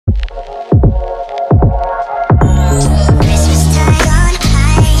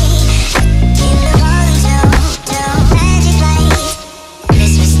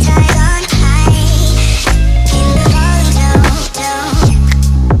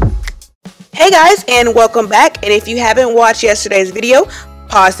Hey guys, and welcome back. And if you haven't watched yesterday's video,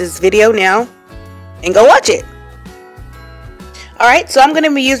 pause this video now and go watch it. Alright, so I'm going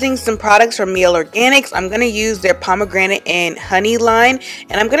to be using some products from Mielle Organics. I'm going to use their pomegranate and honey line.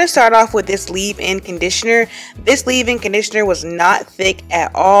 And I'm going to start off with this leave-in conditioner. This leave-in conditioner was not thick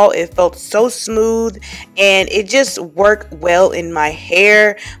at all. It felt so smooth and it just worked well in my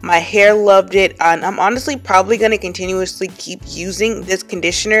hair. My hair loved it. And I'm honestly probably going to continuously keep using this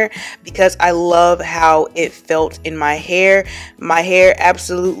conditioner because I love how it felt in my hair. My hair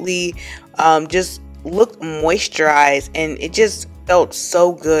absolutely just looked moisturized and it just felt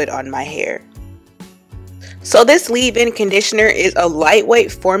so good on my hair. So this leave-in conditioner is a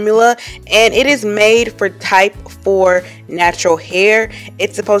lightweight formula and it is made for type 4 natural hair.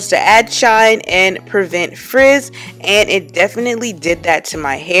 It's supposed to add shine and prevent frizz, and it definitely did that to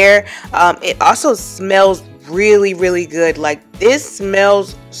my hair. It also smells really good. Like, this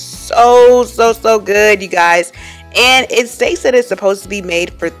smells so good, you guys. And it states that it's supposed to be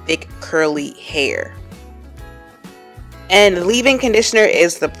made for thick curly hair. And the leave-in conditioner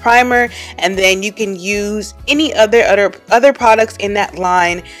is the primer, and then you can use any other products in that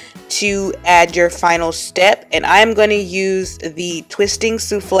line to add your final step. And I'm going to use the twisting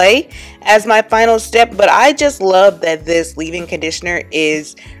souffle as my final step, but I just love that this leave-in conditioner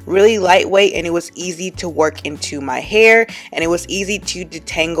is really lightweight and it was easy to work into my hair, and it was easy to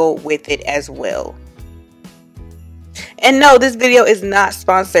detangle with it as well. And no, this video is not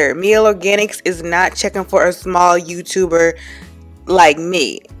sponsored. Mielle Organics is not checking for a small YouTuber like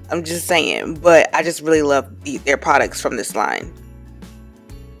me. I'm just saying, but I just really love their products from this line.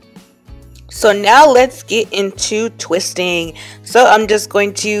 So now let's get into twisting. So I'm just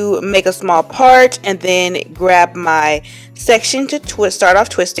going to make a small part and then grab my section to start off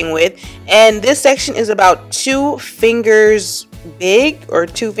twisting with. And this section is about 2 fingers big or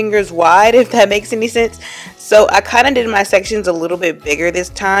 2 fingers wide, if that makes any sense. So I kind of did my sections a little bit bigger this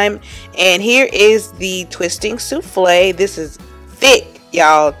time. And here is the twisting souffle. This is thick,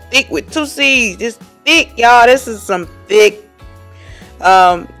 y'all. Thick with 2 C's. This thick, y'all. This is some thick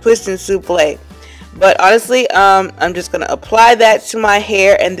twisting souffle. But honestly, I'm just going to apply that to my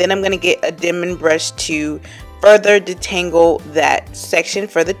hair, and then I'm going to get a dimming brush to further detangle that section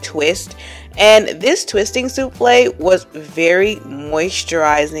for the twist. And this twisting souffle was very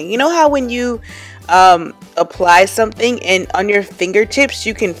moisturizing. You know how when you apply something and on your fingertips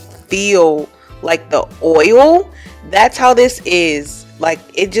you can feel like the oil? That's how this is. Like,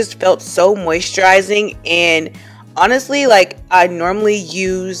 it just felt so moisturizing. And honestly, like, I normally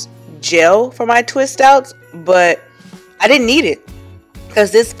use gel for my twist outs, but I didn't need it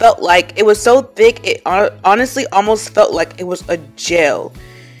because this felt like it was so thick. It honestly almost felt like it was a gel,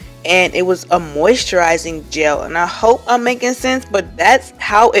 and it was a moisturizing gel. And I hope I'm making sense, but that's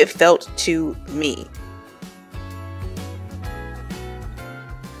how it felt to me.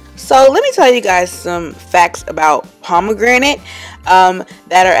 So let me tell you guys some facts about pomegranate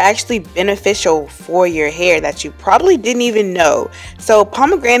that are actually beneficial for your hair that you probably didn't even know. So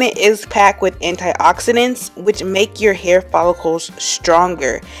pomegranate is packed with antioxidants, which make your hair follicles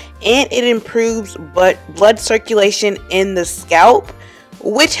stronger, and it improves blood circulation in the scalp,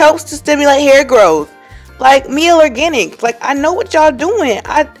 which helps to stimulate hair growth. Like Mielle Organics, like, I know what y'all doing.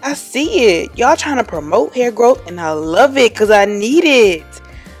 I see it. Y'all trying to promote hair growth, and I love it because I need it.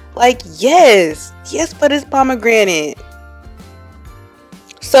 Like, yes for this pomegranate.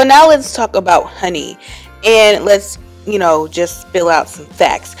 So now let's talk about honey, and let's, just spill out some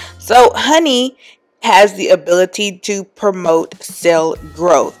facts. So honey has the ability to promote cell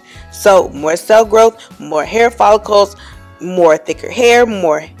growth. So more cell growth, more hair follicles, more thicker hair,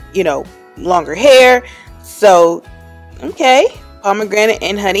 more, longer hair. So, okay, pomegranate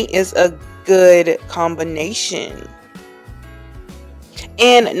and honey is a good combination.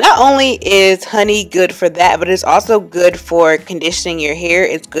 And not only is honey good for that, but it's also good for conditioning your hair.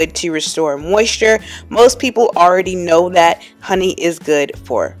 It's good to restore moisture. Most people already know that honey is good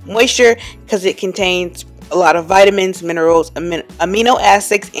for moisture because it contains a lot of vitamins, minerals, amino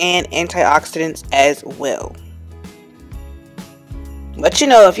acids, and antioxidants as well. But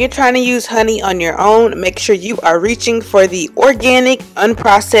if you're trying to use honey on your own, make sure you are reaching for the organic,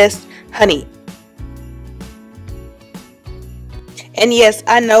 unprocessed honey. And yes,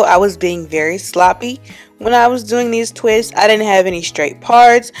 I know I was being very sloppy when I was doing these twists. I didn't have any straight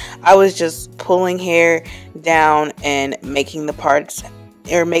parts. I was just pulling hair down and making the parts,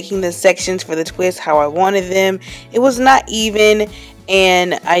 or making the sections for the twist how I wanted them. It was not even,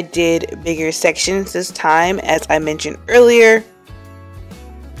 and I did bigger sections this time, as I mentioned earlier.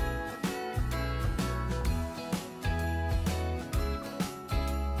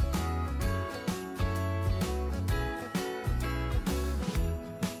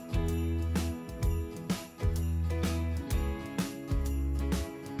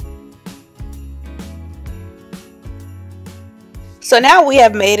 So now we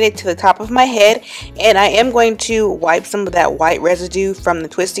have made it to the top of my head, and I am going to wipe some of that white residue from the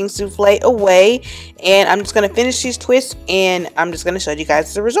twisting souffle away, and I'm just going to finish these twists, and I'm just going to show you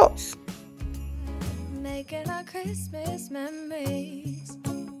guys the results. Making our Christmas memories.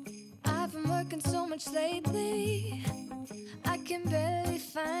 I've been working so much lately, I can barely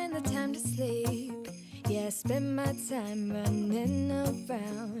find the time to sleep. Yeah, I spend my time running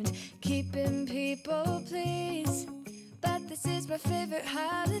around, keeping people pleased. But this is my favorite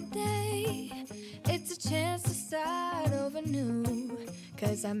holiday. It's a chance to start over new.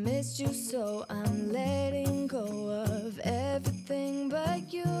 'Cause I missed you, so I'm letting go of everything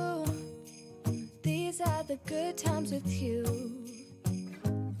but you. These are the good times with you.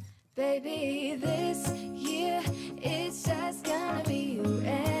 Baby, this year it's just gonna be you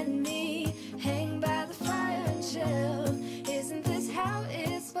and me. Hang by the fire and chill. Isn't this how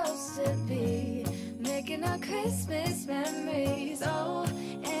it's supposed to be? Making our Christmas memories. Oh,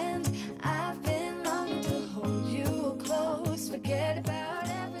 and I've been longing to hold you close. Forget about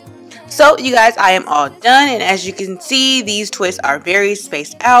everything else. So you guys, I am all done, and as you can see, these twists are very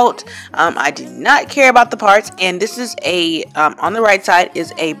spaced out. I did not care about the parts, and this is a on the right side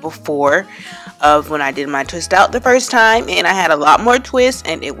is a before of when I did my twist out the first time, and I had a lot more twists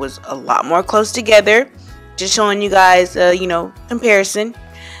and it was a lot more close together. Just showing you guys you know, comparison.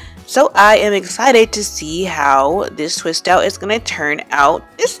 So I am excited to see how this twist out is going to turn out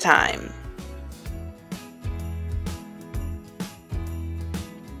this time.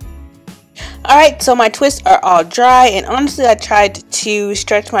 Alright, so my twists are all dry, and honestly I tried to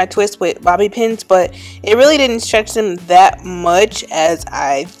stretch my twist with bobby pins, but it really didn't stretch them that much as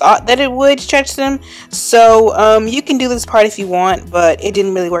I thought that it would stretch them. So you can do this part if you want, but it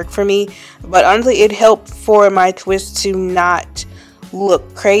didn't really work for me. But honestly, it helped for my twist to not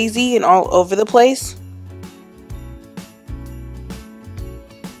look crazy and all over the place.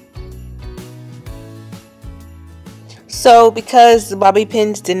 So because the bobby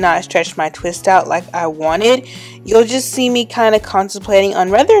pins did not stretch my twist out like I wanted, you'll just see me kind of contemplating on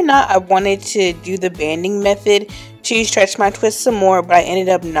whether or not I wanted to do the banding method to stretch my twist some more, but I ended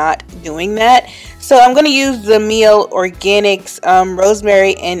up not doing that. So I'm going to use the Mielle Organics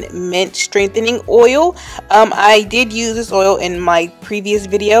Rosemary and Mint Strengthening Oil. I did use this oil in my previous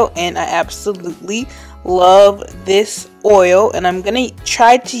video, and I absolutely love this oil, and I'm going to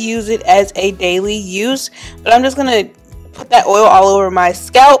try to use it as a daily use, but I'm just going to put that oil all over my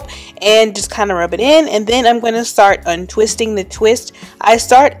scalp and just kind of rub it in, and then I'm going to start untwisting the twist. I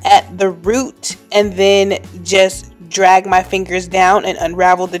start at the root and then just drag my fingers down and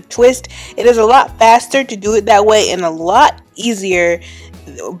unravel the twist. It is a lot faster to do it that way and a lot easier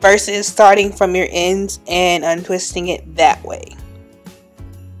versus starting from your ends and untwisting it that way.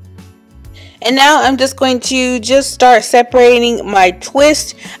 And now I'm just going to just start separating my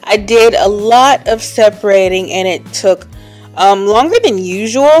twist. I did a lot of separating and it took longer than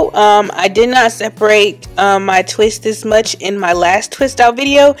usual. I did not separate my twist this much in my last twist out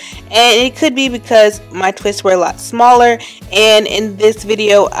video, and it could be because my twists were a lot smaller, and in this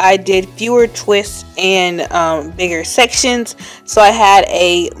video I did fewer twists and bigger sections, so I had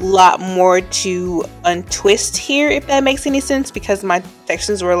a lot more to untwist here, if that makes any sense, because my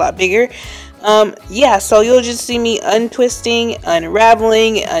sections were a lot bigger. Yeah, so you'll just see me untwisting,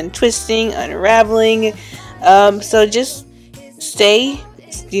 unraveling, untwisting, unraveling. So just stay,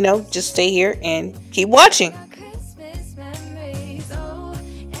 you know, just stay here and keep watching.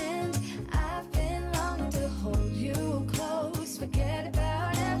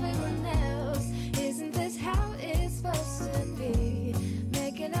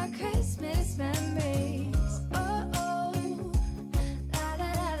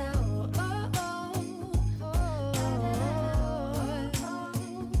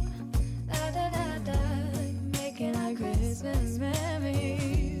 Christmas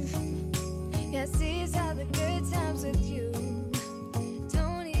memories. Yes, these are the good times with you.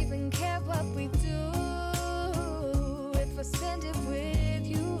 Don't even care what we do if I spend it with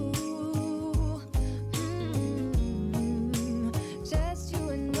you. Just you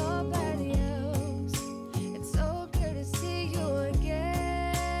and nobody else. It's so good to see you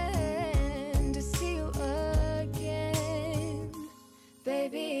again, to see you again.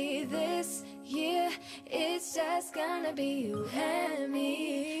 Baby, this year it's just gonna be you and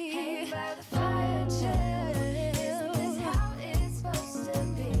me. Hang by the fire, chill. Isn't this how it's supposed to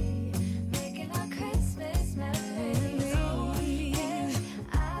be? Making our Christmas memories. And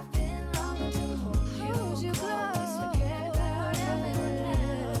I've been longing to hold you close. Forget about everyone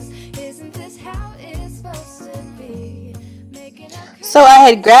else. Isn't this how it's supposed to be? So I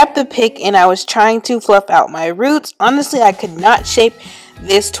had grabbed the pick and I was trying to fluff out my roots. Honestly, I could not shape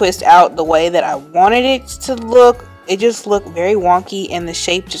this twist out the way that I wanted it to look. It just looked very wonky and the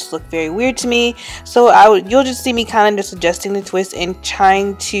shape just looked very weird to me. So you'll just see me kind of just adjusting the twist and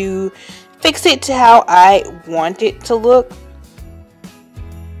trying to fix it to how I want it to look.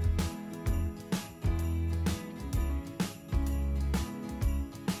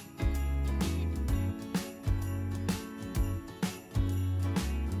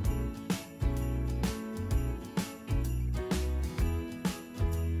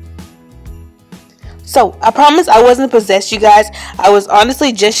 So I promise I wasn't possessed, you guys. I was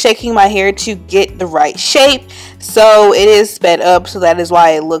honestly just shaking my hair to get the right shape. So it is sped up, so that is why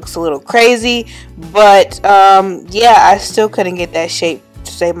it looks a little crazy. But yeah, I still couldn't get that shape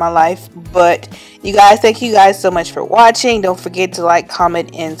to save my life. But you guys, thank you guys so much for watching. Don't forget to like,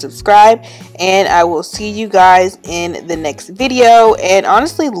 comment, and subscribe. And I will see you guys in the next video. And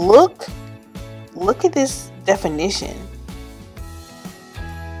honestly, look at this definition.